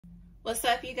What's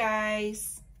up, you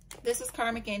guys? This is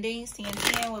Karmic Endings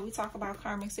 1010, where we talk about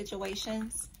karmic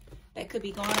situations that could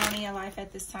be going on in your life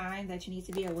at this time that you need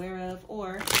to be aware of,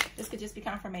 or this could just be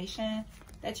confirmation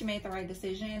that you made the right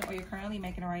decision or you're currently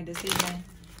making the right decision.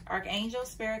 Archangels,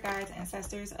 spirit guides,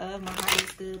 ancestors of my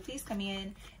highest good, please come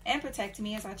in and protect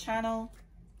me as I channel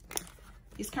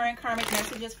these current karmic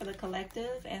messages for the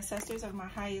collective. Ancestors of my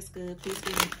highest good, please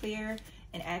give me clear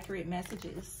and accurate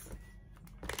messages.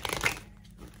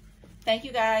 Thank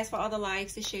you guys for all the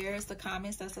likes, the shares, the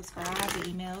comments, the subscribe, the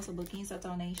emails, the bookings, the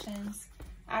donations.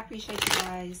 I appreciate you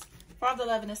guys for all the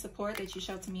love and the support that you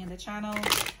show to me in the channel.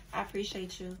 I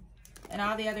appreciate you. And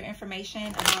all the other information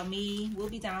about me will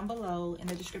be down below in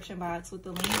the description box with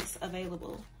the links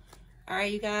available. All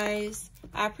right, you guys,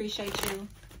 I appreciate you.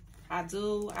 I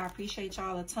do. I appreciate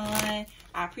y'all a ton.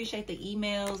 I appreciate the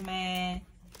emails, man.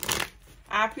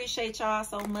 I appreciate y'all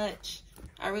so much.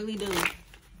 I really do.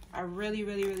 I really,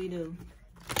 really, really do.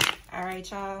 All right,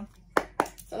 y'all.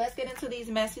 So let's get into these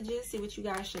messages. See what you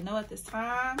guys should know at this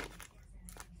time.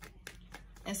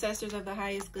 Ancestors of the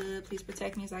highest good, please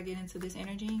protect me as I get into this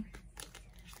energy.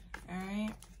 All right.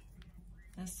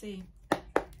 Let's see.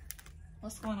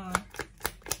 What's going on?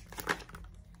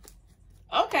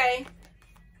 Okay.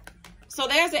 So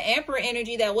there's an Emperor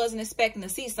energy that wasn't expecting to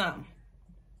see something.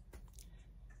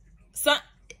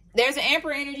 There's an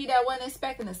Emperor energy that wasn't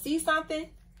expecting to see something.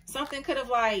 Something could have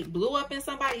like blew up in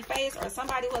somebody's face, or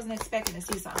somebody wasn't expecting to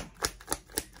see something.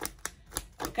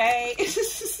 Okay.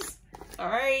 All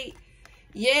right.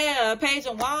 Yeah. Page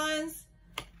of Wands.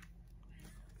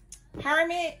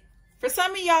 Hermit. For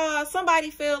some of y'all, somebody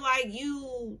feel like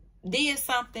you did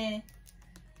something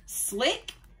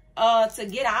slick to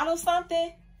get out of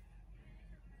something.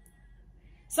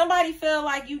 Somebody feel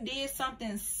like you did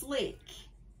something slick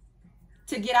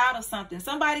to get out of something.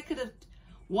 Somebody could have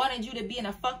wanted you to be in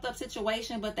a fucked up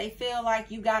situation, but they feel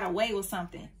like you got away with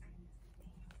something.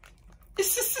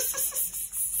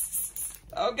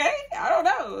 Okay, I don't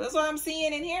know. That's what I'm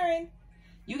seeing and hearing.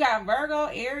 You got Virgo,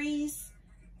 Aries,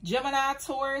 Gemini,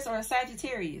 Taurus, or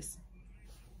Sagittarius.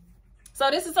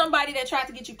 So this is somebody that tried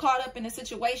to get you caught up in a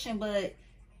situation, but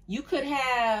you could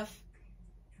have,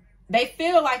 they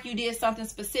feel like you did something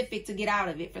specific to get out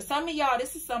of it. For some of y'all,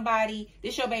 this is somebody,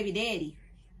 this your baby daddy.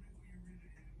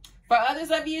 For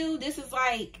others of you, this is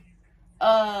like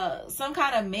some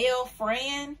kind of male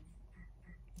friend.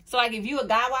 So like if you a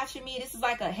guy watching me, this is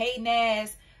like a hating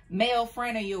ass male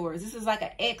friend of yours. This is like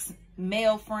an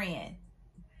ex-male friend.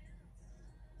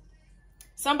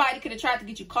 Somebody could have tried to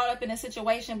get you caught up in a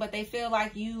situation, but they feel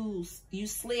like you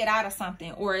slid out of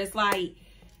something. Or it's like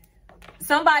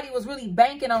somebody was really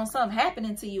banking on something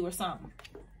happening to you or something,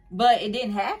 but it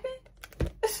didn't happen.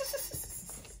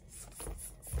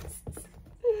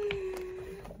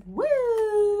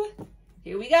 Woo!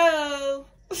 Here we go.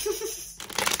 What's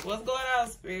going on,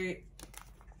 Spirit?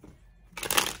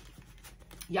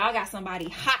 Y'all got somebody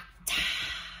hot.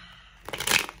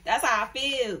 That's how I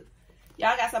feel.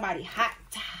 Y'all got somebody hot.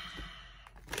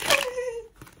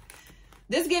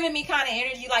 This giving me kind of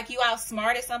energy like you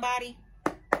outsmarted somebody.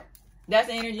 That's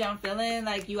the energy I'm feeling,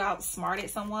 like you outsmarted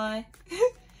someone.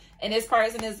 And this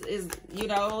person is, you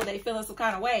know, they feeling some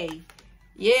kind of way.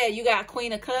 Yeah, you got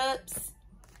Queen of Cups.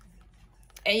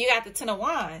 And you got the Ten of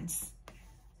Wands.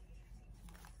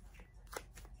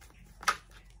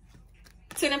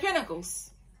 Ten of Pentacles.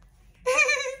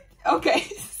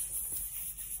 Okay.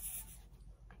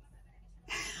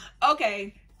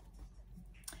 Okay.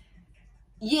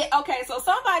 Yeah, okay. So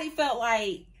somebody felt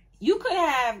like you could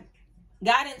have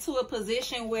got into a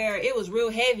position where it was real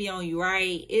heavy on you,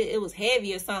 right? It was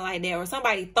heavy or something like that. Or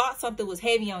somebody thought something was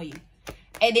heavy on you.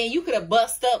 And then you could have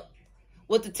bust up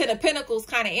with the Ten of Pentacles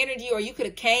kind of energy, or you could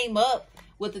have came up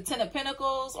with the Ten of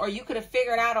Pentacles, or you could have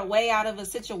figured out a way out of a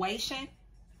situation.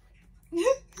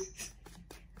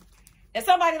 And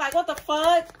somebody like, what the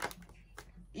fuck?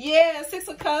 Yeah, Six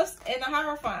of Cups and the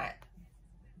Hierophant.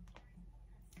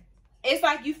 It's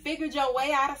like you figured your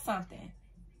way out of something.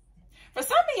 For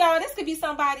some of y'all, this could be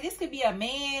somebody, this could be a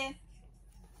man,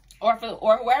 or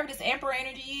whoever this Emperor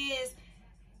energy is,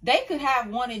 they could have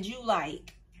wanted you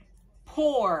like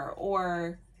poor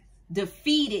or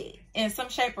defeated in some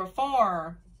shape or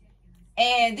form.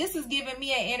 And this is giving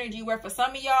me an energy where for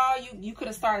some of y'all, you could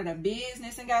have started a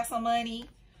business and got some money.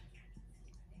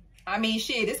 I mean,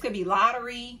 shit, this could be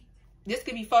lottery. This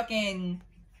could be fucking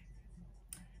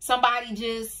somebody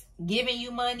just giving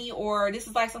you money, or this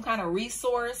is like some kind of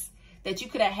resource that you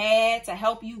could have had to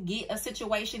help you get a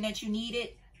situation that you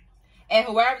needed. And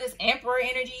whoever this Emperor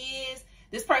energy is,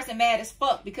 this person mad as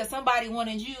fuck because somebody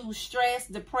wanted you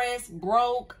stressed, depressed,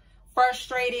 broke,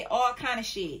 frustrated, all kind of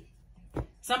shit.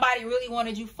 Somebody really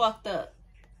wanted you fucked up.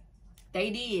 They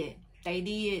did. They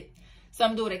did.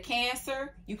 Something to do with a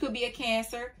Cancer. You could be a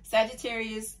Cancer,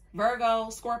 Sagittarius, Virgo,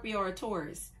 Scorpio, or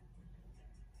Taurus.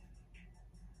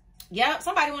 Yep,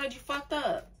 somebody wanted you fucked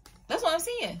up. That's what I'm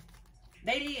seeing.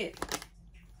 They did.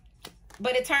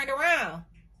 But it turned around.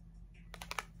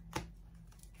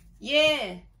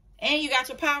 Yeah. And you got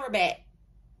your power back.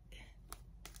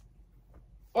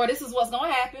 Or this is what's going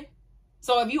to happen.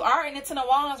 So if you are in the Ten of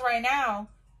Wands right now,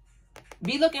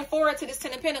 be looking forward to this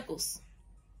Ten of Pentacles.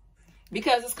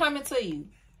 Because it's coming to you.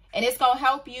 And it's going to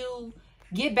help you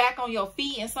get back on your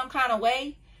feet in some kind of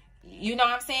way. You know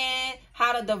what I'm saying?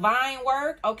 How the divine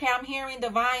work. Okay, I'm hearing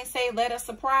divine say, let us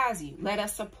surprise you. Let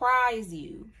us surprise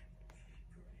you.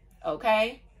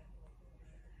 Okay?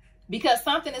 Because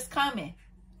something is coming.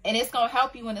 And it's going to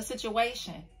help you in a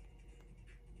situation.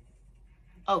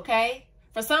 Okay?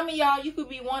 For some of y'all, you could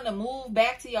be wanting to move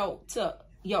back to your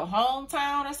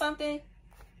hometown or something.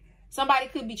 Somebody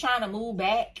could be trying to move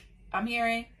back. I'm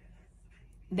hearing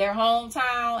their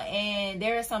hometown, and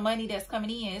there is some money that's coming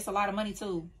in. It's a lot of money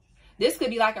too. This could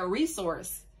be like a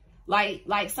resource, like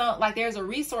there's a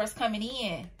resource coming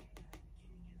in.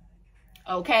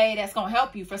 Okay, that's gonna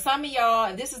help you. For some of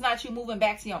y'all, if this is not you moving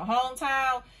back to your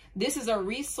hometown, this is a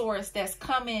resource that's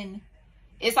coming.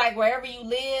 It's like wherever you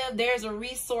live, there's a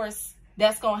resource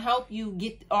that's gonna help you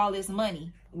get all this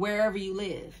money wherever you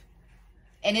live,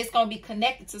 and it's gonna be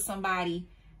connected to somebody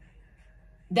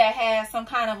that has some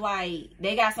kind of like,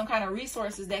 they got some kind of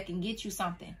resources that can get you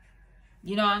something.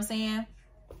 You know what I'm saying?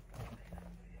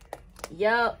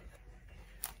 Yup.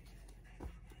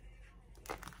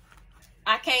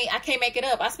 I can't make it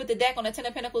up. I split the deck on the Ten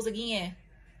of Pentacles again.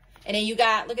 And then you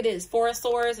got, look at this, Four of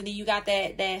Swords, and then you got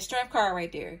that Strength card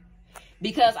right there.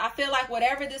 Because I feel like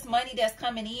whatever this money that's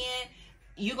coming in,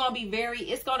 you're going to be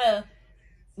it's going to,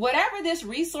 whatever this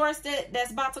resource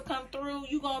that's about to come through,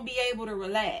 you're going to be able to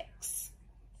relax.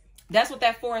 That's what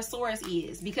that Four of Swords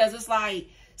is. Because it's like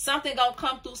something gonna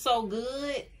come through so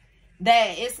good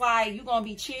that it's like you're gonna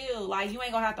be chill. Like you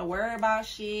ain't gonna have to worry about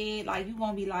shit. Like you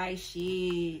gonna be like,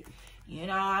 shit, you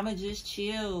know, I'ma just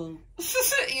chill.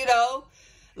 You know?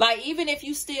 Like even if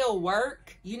you still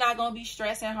work, you're not gonna be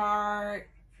stressing hard.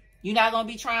 You're not gonna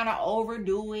be trying to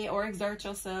overdo it or exert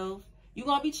yourself. You're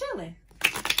gonna be chilling.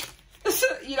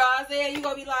 You know what I'm saying? You're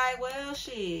gonna be like, well,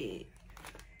 shit.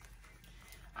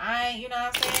 You know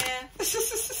what I'm saying?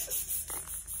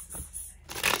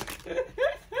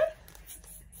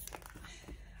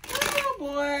 Oh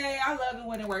boy, I love it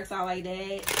when it works out like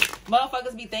that.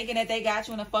 Motherfuckers be thinking that they got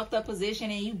you in a fucked up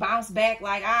position and you bounce back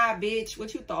like, ah, bitch,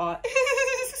 what you thought?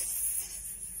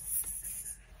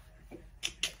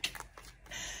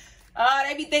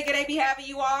 They be thinking they be having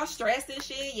you all stressed and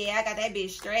shit. Yeah, I got that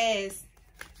bitch stressed.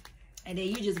 And then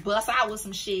you just bust out with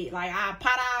some shit like, ah,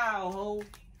 pot out, ho.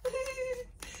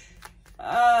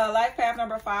 Life path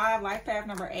number 5, life path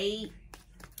number 8.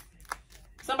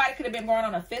 Somebody could have been born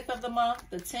on the 5th of the month,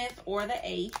 the 10th, or the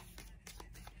 8th.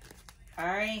 All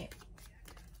right.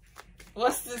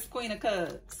 What's this Queen of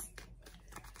Cups?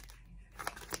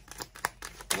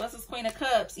 What's this Queen of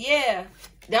Cups? Yeah,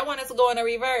 that one is to go in the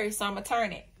reverse, so I'm going to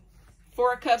turn it.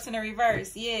 4 Cups in the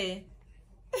reverse, yeah.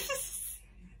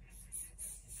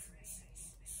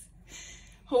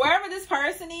 Whoever this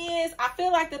person is, I feel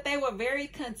like that they were very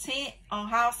content on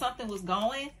how something was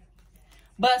going.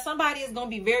 But somebody is going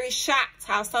to be very shocked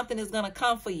how something is going to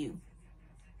come for you.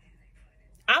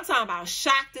 I'm talking about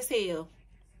shocked as hell.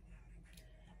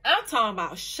 I'm talking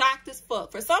about shocked as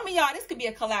fuck. For some of y'all, this could be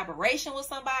a collaboration with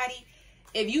somebody.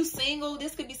 If you single,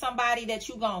 this could be somebody that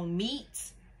you going to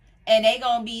meet. And they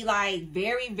going to be like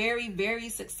very, very, very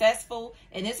successful.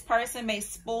 And this person may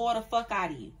spoil the fuck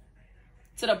out of you.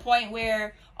 To the point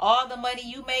where all the money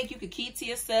you make, you could keep to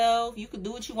yourself. You could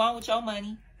do what you want with your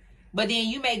money. But then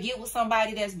you may get with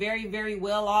somebody that's very, very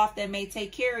well off that may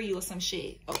take care of you or some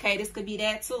shit. Okay, this could be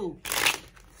that too.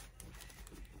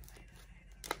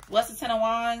 What's the Ten of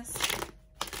Wands?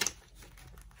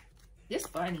 This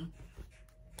funny.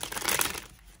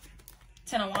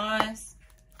 Ten of Wands.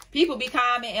 People be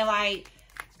commenting like,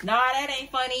 nah, that ain't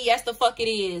funny. Yes, the fuck it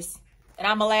is. And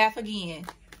I'ma laugh again.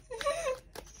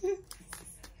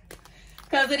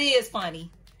 Because it is funny.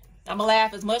 I'm going to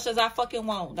laugh as much as I fucking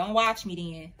want. Don't watch me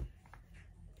then.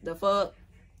 The fuck?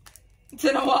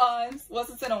 Ten of Wands.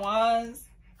 What's the Ten of Wands?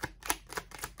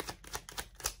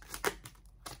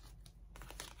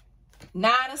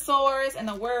 Nine of Swords and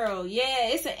the World. Yeah,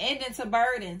 it's an ending to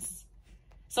burdens.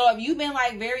 So if you've been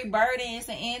like very burdened, it's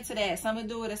an end to that. Something to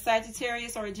do with a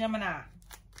Sagittarius or a Gemini.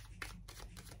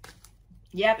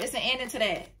 Yep, it's an ending to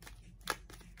that.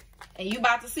 And you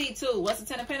about to see too. What's the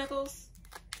Ten of Pentacles?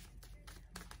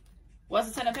 What's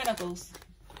the Ten of Pentacles?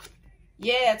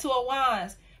 Yeah, Two of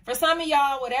Wands. For some of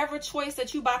y'all, whatever choice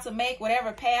that you about to make,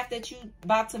 whatever path that you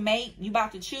about to make, you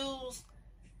about to choose,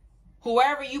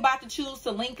 whoever you about to choose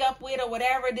to link up with or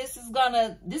whatever, this is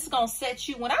gonna set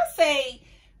you. When I say,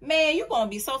 man, you're gonna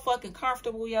be so fucking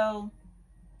comfortable, yo.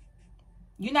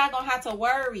 You're not gonna have to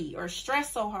worry or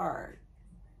stress so hard.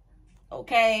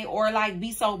 Okay? Or like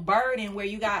be so burdened where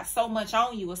you got so much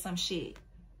on you or some shit.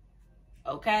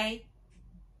 Okay?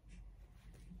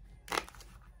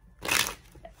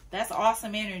 That's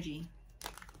awesome energy.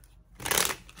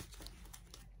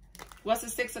 What's the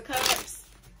Six of Cups?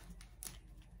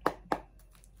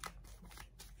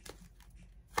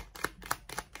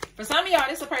 For some of y'all,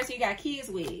 this is a person you got kids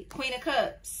with. Queen of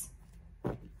Cups.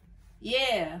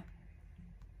 Yeah.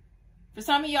 For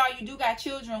some of y'all, you do got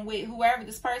children with whoever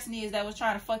this person is that was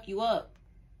trying to fuck you up.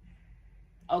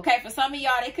 Okay, for some of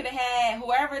y'all, they could have had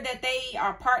whoever that they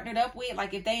are partnered up with,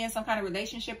 like if they in some kind of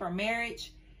relationship or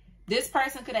marriage, this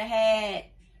person could have had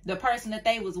the person that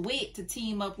they was with to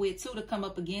team up with too, to come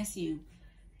up against you.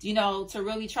 You know, to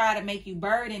really try to make you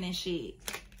burden and shit.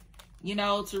 You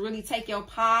know, to really take your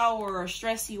power or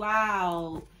stress you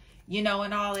out, you know,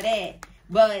 and all of that.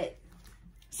 But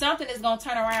something is going to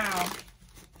turn around.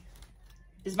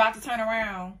 It's about to turn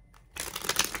around.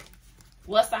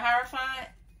 What's the Hierophant?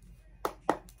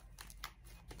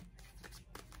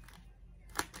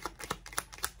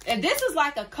 If this is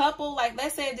like a couple, like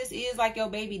let's say this is like your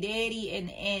baby daddy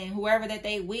and whoever that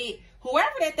they with,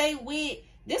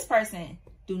 this person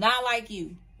do not like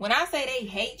you. When I say they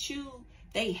hate you,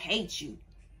 they hate you.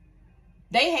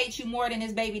 They hate you more than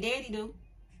this baby daddy do.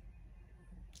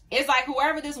 It's like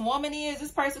whoever this woman is,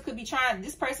 this person could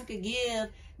give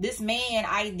this man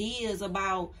ideas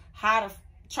about how to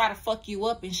try to fuck you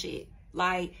up and shit.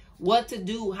 Like what to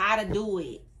do, how to do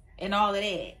it, and all of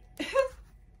that.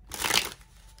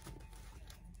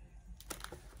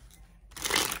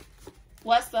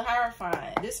 What's the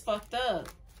Hierophant? This fucked up.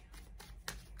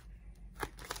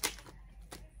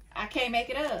 I can't make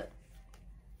it up.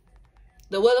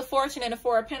 The Wheel of Fortune and the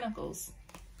Four of Pentacles.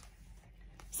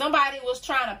 Somebody was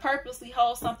trying to purposely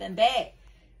hold something back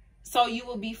so you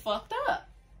will be fucked up.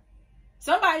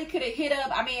 Somebody could have hit up.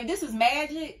 I mean, if this is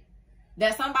magic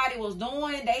that somebody was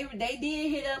doing, they did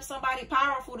hit up somebody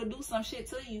powerful to do some shit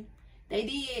to you. They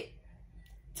did,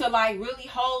 to like really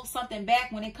hold something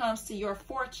back when it comes to your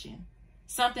fortune.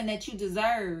 Something that you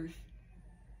deserve.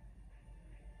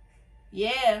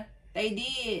 Yeah, they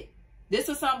did. This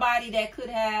is somebody that could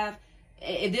have,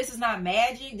 if this is not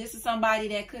magic, this is somebody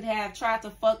that could have tried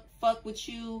to fuck with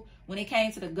you when it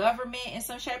came to the government in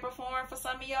some shape or form for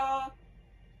some of y'all.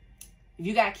 If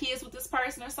you got kids with this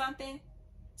person or something,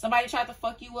 somebody tried to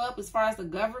fuck you up as far as the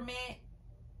government.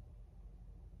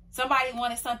 Somebody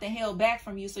wanted something held back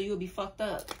from you so you'll be fucked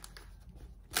up.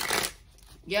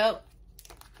 Yep.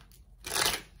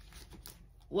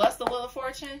 What's the Wheel of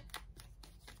Fortune?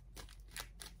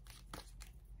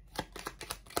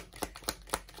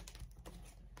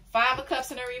 Five of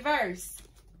Cups in the reverse.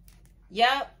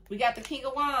 Yep, we got the King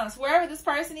of Wands. Wherever this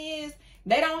person is,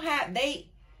 they don't have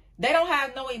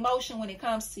no emotion when it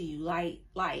comes to you. Like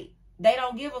they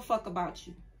don't give a fuck about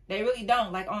you. They really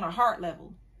don't. Like on a heart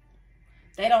level,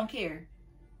 they don't care.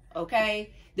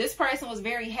 Okay. This person was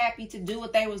very happy to do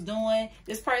what they was doing.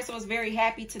 This person was very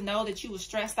happy to know that you was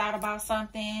stressed out about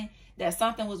something, that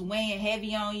something was weighing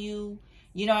heavy on you.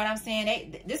 You know what I'm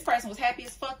saying? This person was happy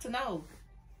as fuck to know.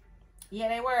 Yeah,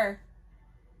 they were.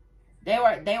 They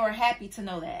were happy to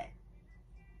know that.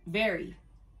 Very.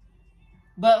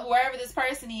 But whoever this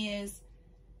person is,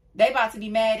 they about to be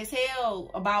mad as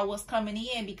hell about what's coming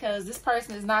in because this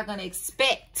person is not going to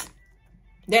expect.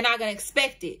 They're not going to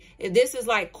expect it. If this is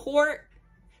like court,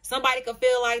 somebody could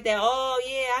feel like that, oh,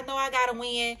 yeah, I know I got to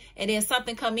win. And then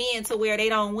something come in to where they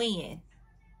don't win.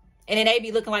 And then they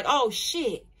be looking like, oh,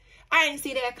 shit, I didn't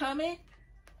see that coming.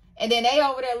 And then they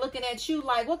over there looking at you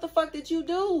like, what the fuck did you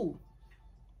do?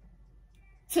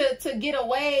 To get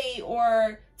away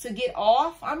or to get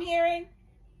off, I'm hearing.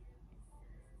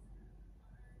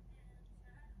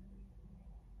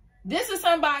 This is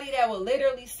somebody that will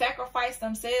literally sacrifice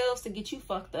themselves to get you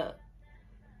fucked up.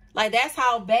 Like, that's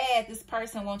how bad this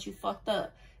person wants you fucked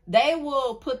up. They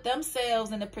will put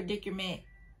themselves in a predicament,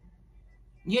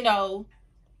 you know,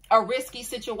 a risky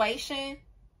situation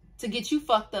to get you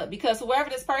fucked up. Because whoever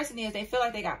this person is, they feel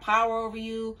like they got power over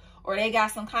you or they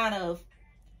got some kind of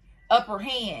upper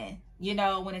hand, you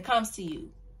know, when it comes to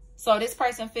you. So this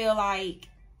person feel like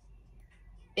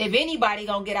if anybody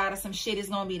gonna get out of some shit, it's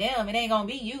gonna be them. It ain't gonna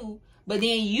be you. But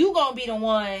then you gonna be the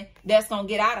one that's gonna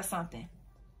get out of something.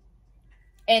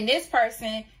 And this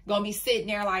person gonna be sitting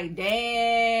there like,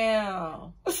 damn,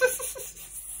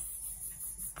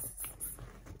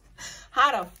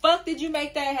 How the fuck did you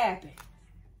make that happen?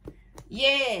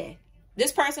 Yeah.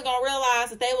 This person gonna realize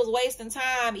that they was wasting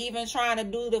time even trying to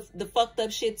do the fucked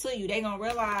up shit to you. They gonna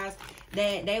realize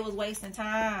that they was wasting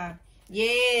time.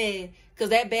 Yeah. Because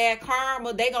that bad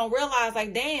karma, they gonna realize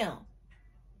like, damn,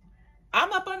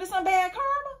 I'm up under some bad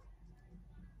karma.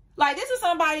 Like, this is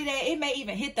somebody that it may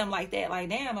even hit them like that. Like,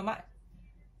 damn,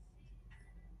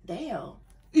 damn.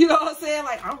 You know what I'm saying?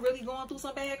 Like, I'm really going through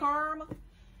some bad karma.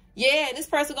 Yeah, this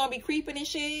person gonna be creeping and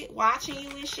shit, watching you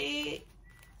and shit.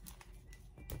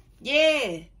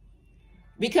 Yeah.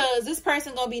 Because this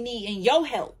person gonna be needing your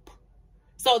help.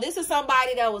 So this is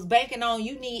somebody that was banking on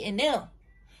you needing them.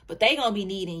 But they gonna be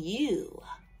needing you.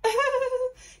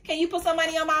 Can you put some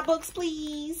money on my books,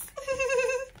 please?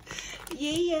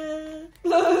 Yeah.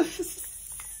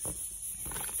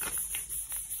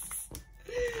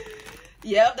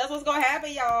 Yep, that's what's gonna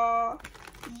happen, y'all.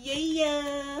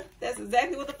 Yeah. That's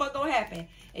exactly what the fuck gonna happen.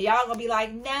 And y'all gonna be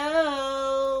like,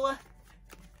 no.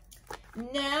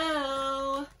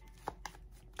 No.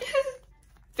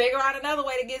 Figure out another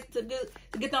way to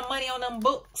get them money on them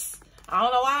books. I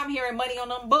don't know why I'm hearing money on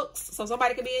them books. So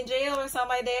somebody could be in jail or something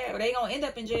like that. Or they gonna end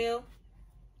up in jail.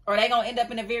 Or they gonna end up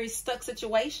in a very stuck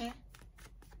situation.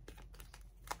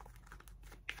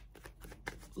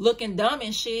 Looking dumb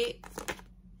and shit.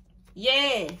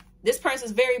 Yeah. This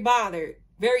person's very bothered.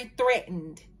 Very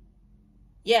threatened.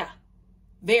 Yeah.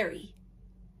 Very.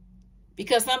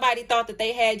 Because somebody thought that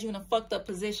they had you in a fucked up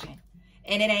position.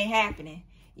 And it ain't happening.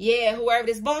 Yeah, whoever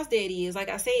this boss daddy is, like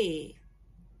I said.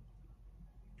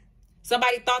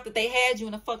 Somebody thought that they had you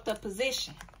in a fucked up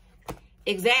position.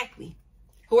 Exactly.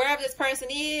 Whoever this person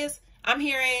is, I'm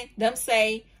hearing them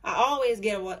say, I always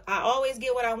get what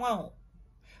I want.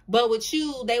 But with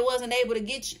you, they wasn't able to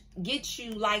get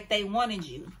you like they wanted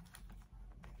you.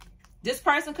 This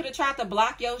person could have tried to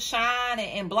block your shine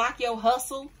and block your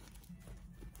hustle.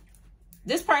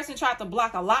 This person tried to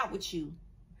block a lot with you.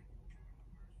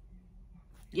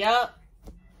 Yup.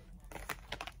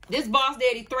 This boss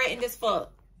daddy threatened as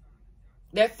fuck.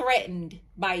 They're threatened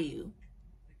by you.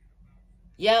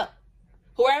 Yup.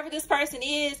 Whoever this person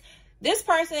is,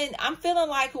 I'm feeling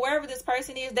like whoever this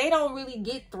person is, they don't really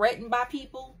get threatened by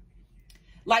people.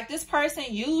 Like, this person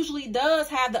usually does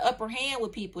have the upper hand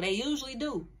with people. They usually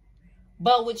do.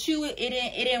 But with you, it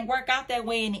didn't work out that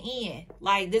way in the end.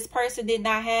 Like, this person did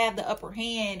not have the upper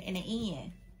hand in the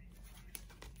end.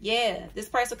 Yeah, this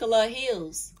person could love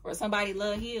heels. Or somebody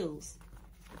love heels.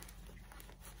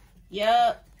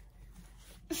 Yup.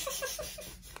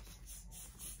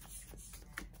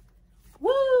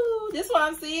 Woo! This is what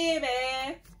I'm seeing,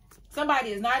 man. Somebody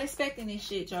is not expecting this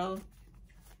shit, yo.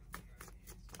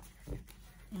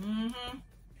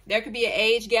 There could be an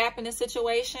age gap in this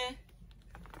situation.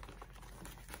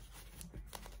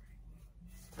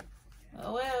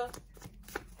 Oh, well.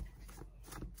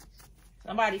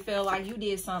 Somebody feel like you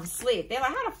did something slick. They're like,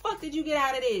 how the fuck did you get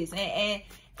out of this?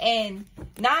 And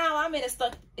now I'm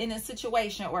stuck in a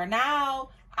situation, or now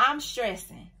I'm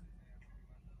stressing.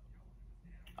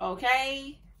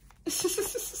 Okay?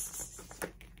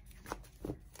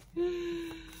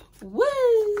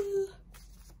 Woo!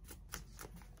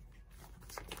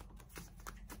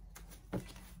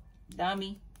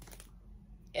 Dummy.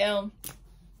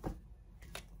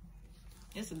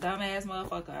 It's a dumbass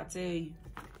motherfucker, I tell you.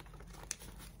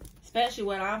 Especially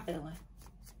what I'm feeling.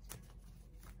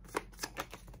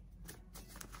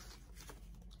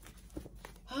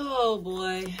 Oh,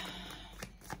 boy.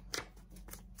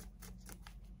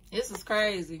 This is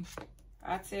crazy.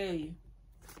 I tell you.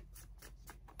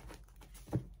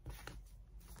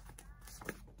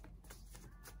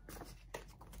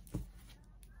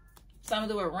 Something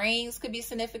to do with rings could be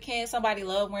significant. Somebody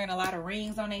love wearing a lot of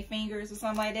rings on their fingers or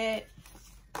something like that.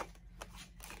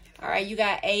 All right, you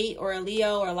got 8 or a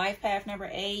Leo or life path number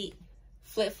 8.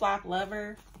 Flip-flop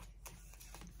lover.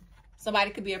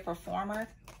 Somebody could be a performer.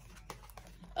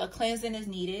 A cleansing is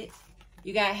needed.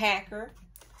 You got hacker.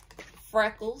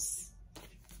 Freckles.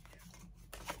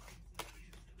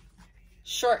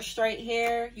 Short, straight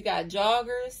hair. You got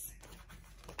joggers.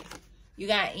 You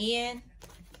got Ian.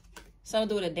 Something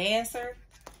to do with a dancer.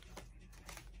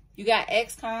 You got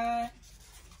ex-con.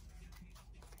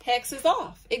 Hex is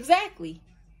off. Exactly.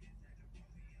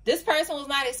 This person was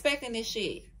not expecting this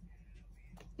shit.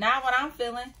 Not what I'm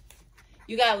feeling.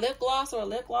 You got lip gloss or a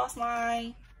lip gloss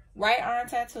line. Right arm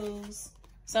tattoos.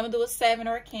 Something to do with 7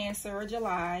 or a Cancer or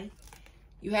July.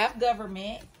 You have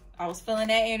government. I was feeling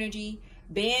that energy.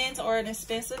 Benz or an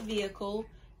expensive vehicle.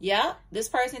 Yep. This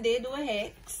person did do a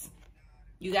hex.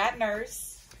 You got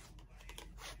nurse.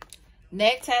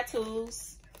 Neck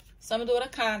tattoos. Something to do with a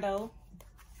condo.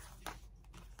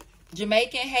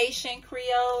 Jamaican, Haitian,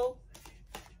 Creole.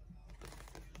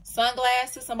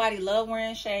 Sunglasses. Somebody love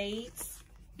wearing shades.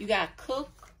 You got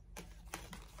cook.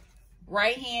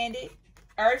 Right-handed.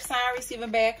 Earth sign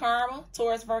receiving bad karma.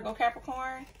 Taurus, Virgo,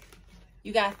 Capricorn.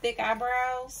 You got thick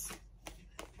eyebrows.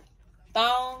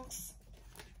 Thongs.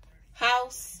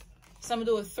 House. Something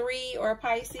to do with 3 or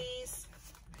Pisces.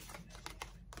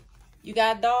 You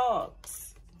got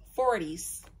dogs.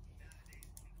 40s.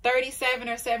 37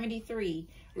 or 73.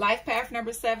 Life path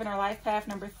number 7 or life path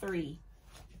number 3.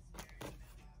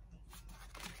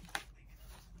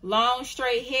 Long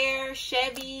straight hair.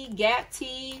 Chevy. Gap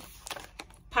teeth.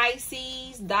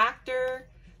 Pisces. Doctor.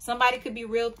 Somebody could be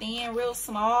real thin, real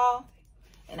small.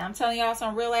 And I'm telling y'all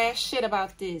some real ass shit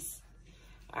about this.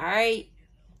 All right.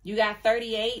 You got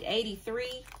 38,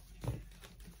 83.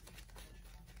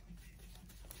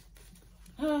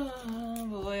 Oh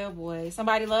boy, oh boy.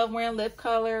 Somebody love wearing lip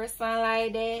color or something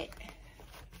like that.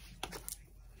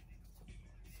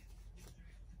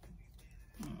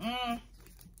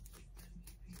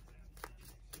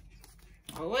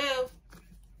 Oh well.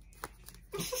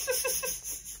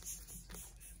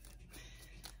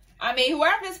 I mean,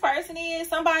 whoever this person is,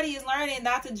 somebody is learning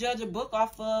not to judge a book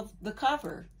off of the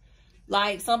cover.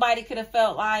 Like, somebody could have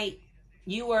felt like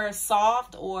you were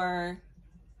soft or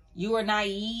you were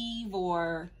naive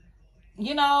or,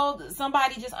 you know,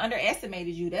 somebody just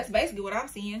underestimated you. That's basically what I'm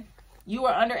seeing. You were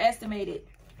underestimated.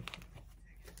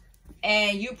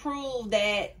 And you proved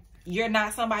that you're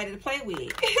not somebody to play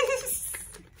with.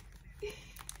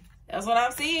 That's what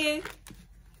I'm seeing.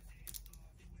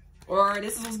 Or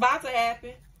this is what's about to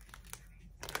happen.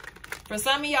 For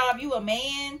some of y'all, if you a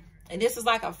man and this is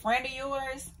like a friend of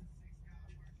yours,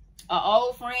 an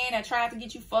old friend that tried to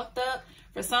get you fucked up.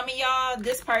 For some of y'all,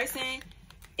 this person,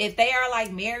 if they are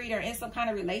like married or in some kind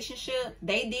of relationship,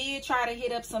 they did try to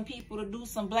hit up some people to do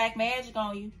some black magic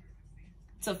on you.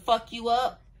 To fuck you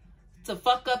up. To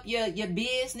fuck up your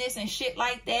business and shit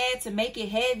like that. To make it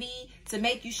heavy. To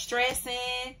make you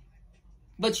stressing.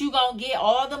 But you gonna get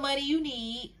all the money you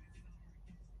need.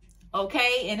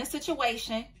 Okay? In a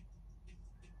situation.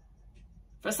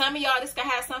 For some of y'all, this could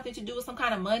have something to do with some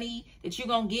kind of money that you're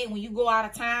going to get when you go out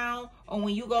of town or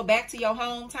when you go back to your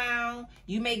hometown.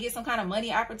 You may get some kind of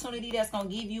money opportunity that's going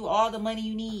to give you all the money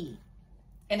you need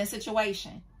in a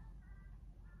situation.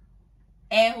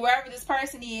 And whoever this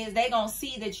person is, they going to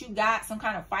see that you got some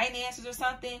kind of finances or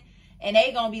something. And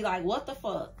they going to be like, what the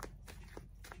fuck?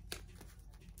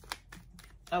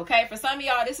 Okay, for some of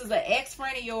y'all, this is an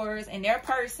ex-friend of yours and their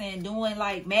person doing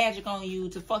like magic on you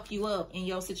to fuck you up in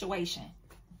your situation.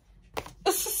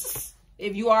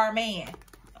 If you are a man,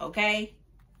 okay?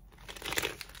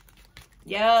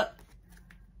 Yep.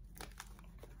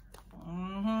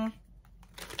 I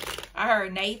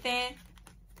heard Nathan.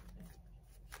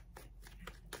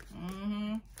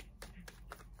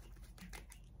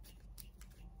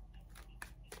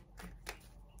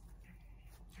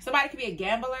 Somebody could be a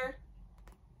gambler.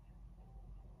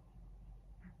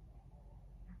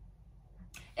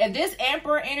 If this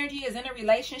Emperor energy is in a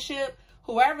relationship,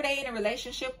 whoever they in a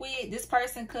relationship with, this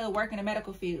person could work in the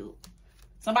medical field.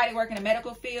 Somebody work in the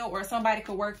medical field or somebody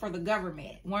could work for the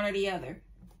government. One or the other.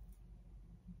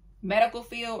 Medical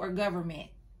field or government.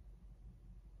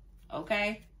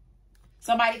 Okay?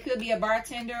 Somebody could be a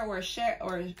bartender or a chef,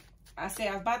 or I was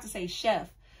about to say chef,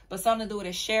 but something to do with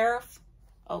a sheriff.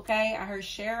 Okay? I heard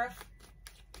sheriff.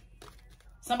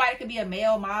 Somebody could be a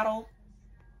male model.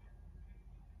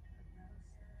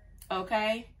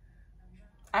 Okay?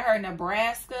 I heard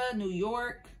Nebraska, New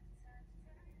York.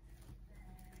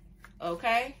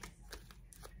 Okay.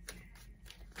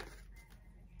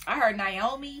 I heard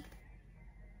Naomi.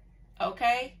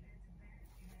 Okay.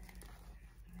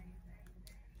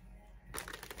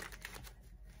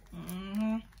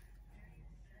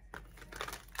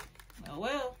 Oh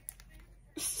well.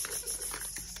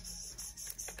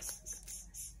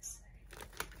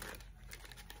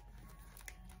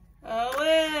 Oh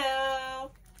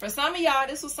well. For some of y'all,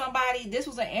 this was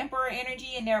an Emperor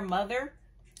energy in their mother.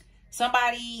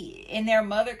 Somebody in their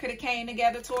mother could have came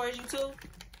together towards you too.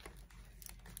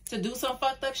 To do some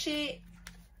fucked up shit.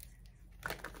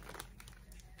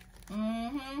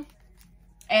 And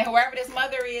whoever this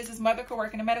mother is, this mother could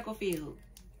work in the medical field.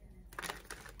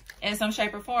 In some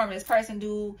shape or form. This person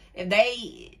do, if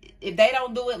they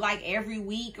don't do it like every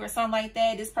week or something like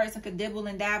that, this person could dibble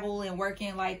and dabble and work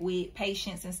in like with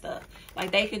patients and stuff.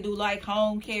 Like they could do like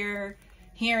home care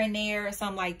here and there or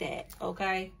something like that.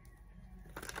 Okay.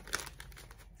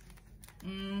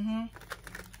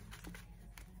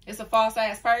 It's a false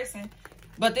ass person.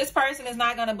 But this person is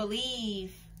not going to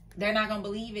believe They're not going to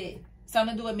believe it.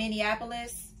 Something to do with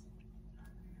Minneapolis.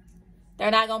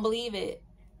 They're not going to believe it.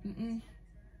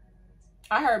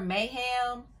 I heard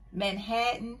mayhem,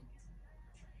 Manhattan.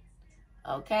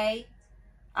 Okay.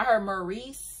 I heard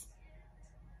Maurice.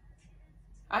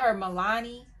 I heard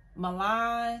Milani,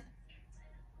 Milan,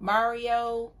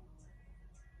 Mario.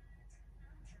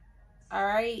 All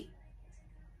right.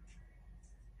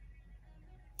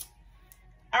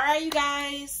 All right, you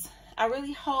guys. I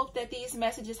really hope that these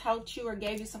messages helped you or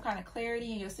gave you some kind of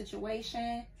clarity in your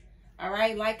situation. All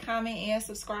right. Like, comment, and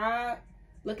subscribe.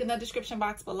 Look in the description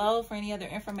box below for any other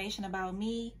information about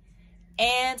me.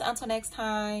 And until next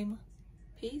time,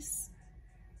 peace.